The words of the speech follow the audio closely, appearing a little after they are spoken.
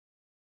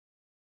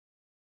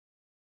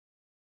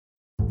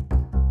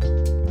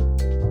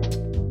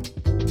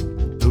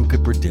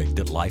could predict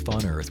that life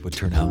on Earth would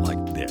turn out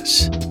like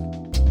this?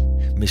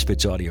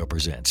 Misfits Audio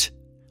presents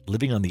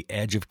Living on the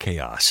Edge of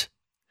Chaos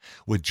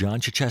with John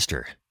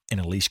Chichester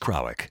and Elise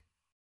Krawick.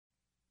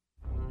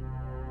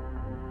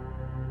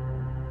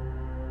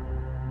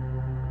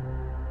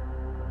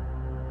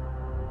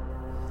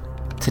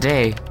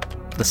 Today,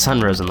 the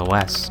sun rose in the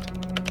west.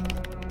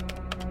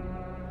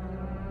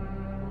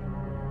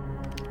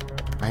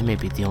 I may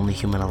be the only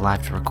human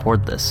alive to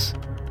record this,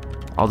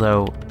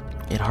 although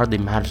it hardly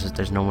matters if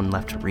there's no one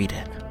left to read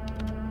it.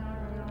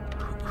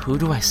 Who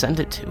do I send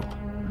it to?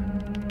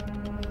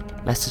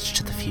 Message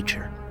to the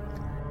future.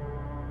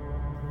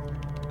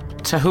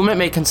 To whom it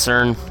may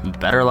concern,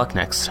 better luck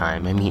next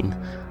time. I mean,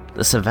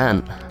 this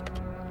event...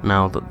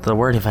 No, the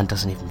word event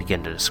doesn't even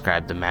begin to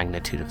describe the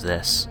magnitude of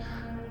this.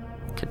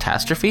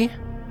 Catastrophe?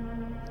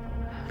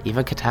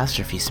 Even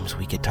catastrophe seems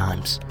weak at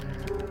times.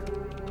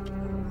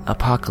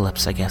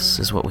 Apocalypse, I guess,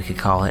 is what we could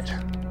call it.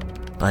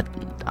 But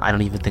I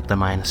don't even think the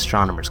Mayan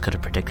astronomers could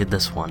have predicted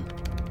this one.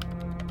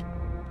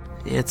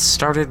 It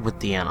started with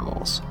the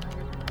animals.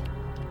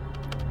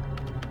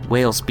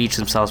 Whales beached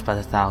themselves by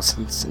the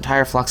thousands.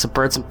 Entire flocks of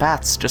birds and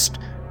bats just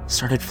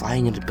started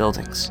flying into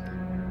buildings.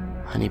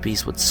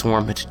 Honeybees would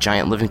swarm into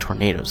giant living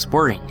tornadoes,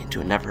 whirring into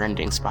a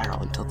never-ending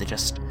spiral until they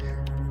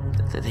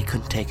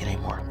couldn't take it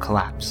anymore,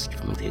 collapsed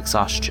from the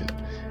exhaustion.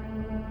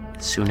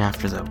 Soon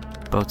after, though,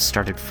 boats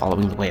started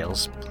following the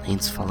whales,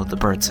 planes followed the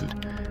birds,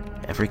 and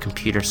every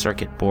computer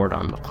circuit board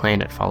on the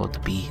planet followed the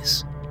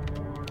bees.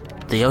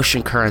 The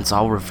ocean currents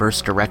all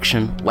reversed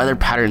direction, weather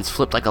patterns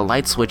flipped like a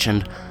light switch,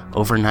 and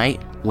overnight,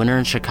 winter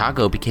in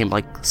Chicago became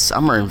like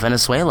summer in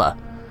Venezuela.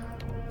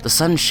 The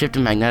sudden shift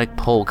in magnetic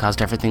pole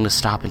caused everything to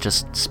stop and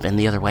just spin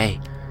the other way.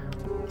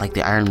 Like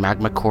the iron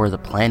magma core of the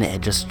planet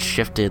had just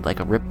shifted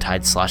like a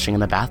riptide sloshing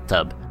in a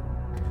bathtub.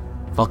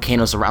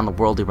 Volcanoes around the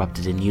world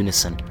erupted in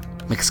unison.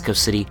 Mexico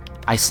City,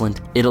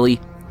 Iceland, Italy.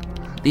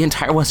 The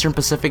entire Western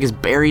Pacific is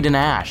buried in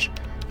ash.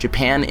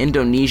 Japan,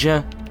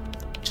 Indonesia,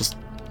 just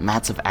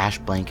mats of ash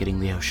blanketing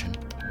the ocean.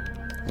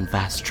 And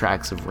vast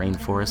tracts of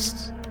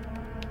rainforests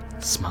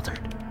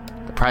smothered.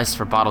 The price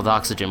for bottled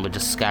oxygen would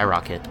just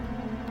skyrocket.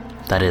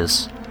 That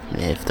is,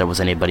 if there was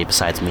anybody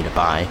besides me to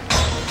buy.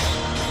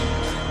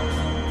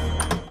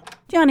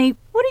 Johnny,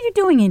 what are you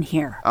doing in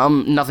here?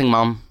 Nothing,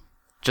 Mom.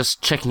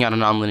 Just checking out a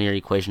nonlinear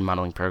equation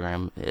modeling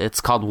program.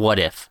 It's called What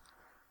If.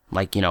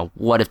 Like,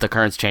 what if the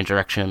currents change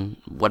direction?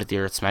 What if the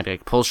Earth's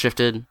magnetic pole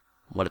shifted?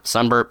 What if the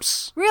sun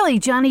burps? Really,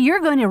 Johnny, you're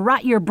going to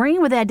rot your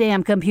brain with that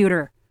damn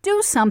computer.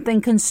 Do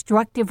something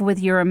constructive with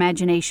your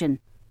imagination.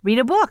 Read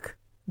a book.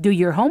 Do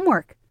your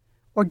homework.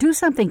 Or do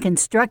something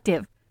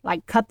constructive,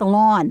 like cut the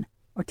lawn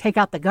or take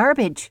out the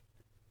garbage.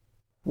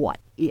 What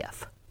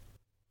if?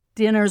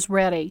 Dinner's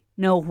ready.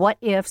 No what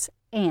ifs,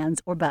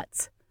 ands, or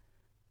buts.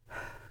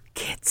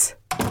 Kids.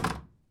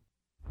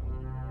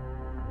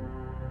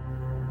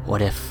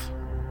 What if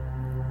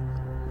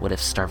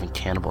starving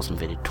cannibals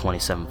invaded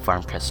 27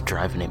 Farmcrest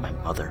Drive and ate my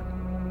mother?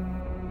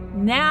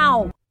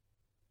 Now!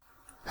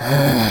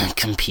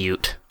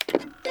 Compute.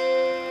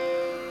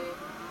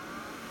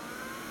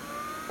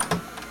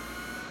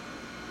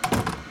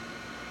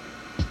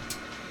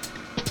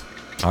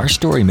 Our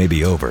story may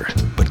be over,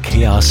 but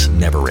chaos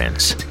never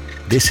ends.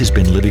 This has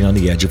been Living on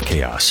the Edge of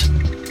Chaos,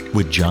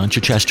 with John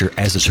Chichester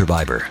as the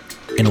survivor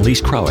and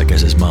Elise Krawick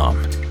as his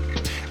mom.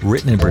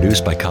 Written and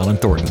produced by Colin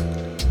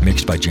Thornton,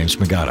 mixed by James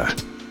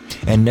Magada,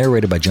 and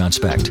narrated by John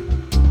Specht.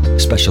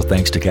 Special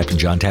thanks to Captain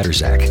John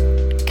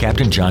Tatterzak.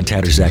 Captain John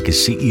Tatterzak is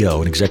CEO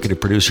and executive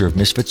producer of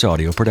Misfits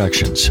Audio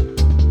Productions.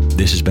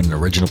 This has been an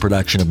original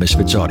production of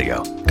Misfits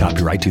Audio.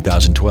 Copyright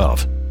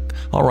 2012.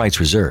 All rights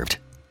reserved.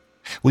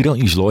 We don't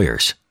use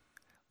lawyers.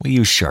 We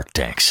use shark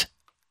tanks.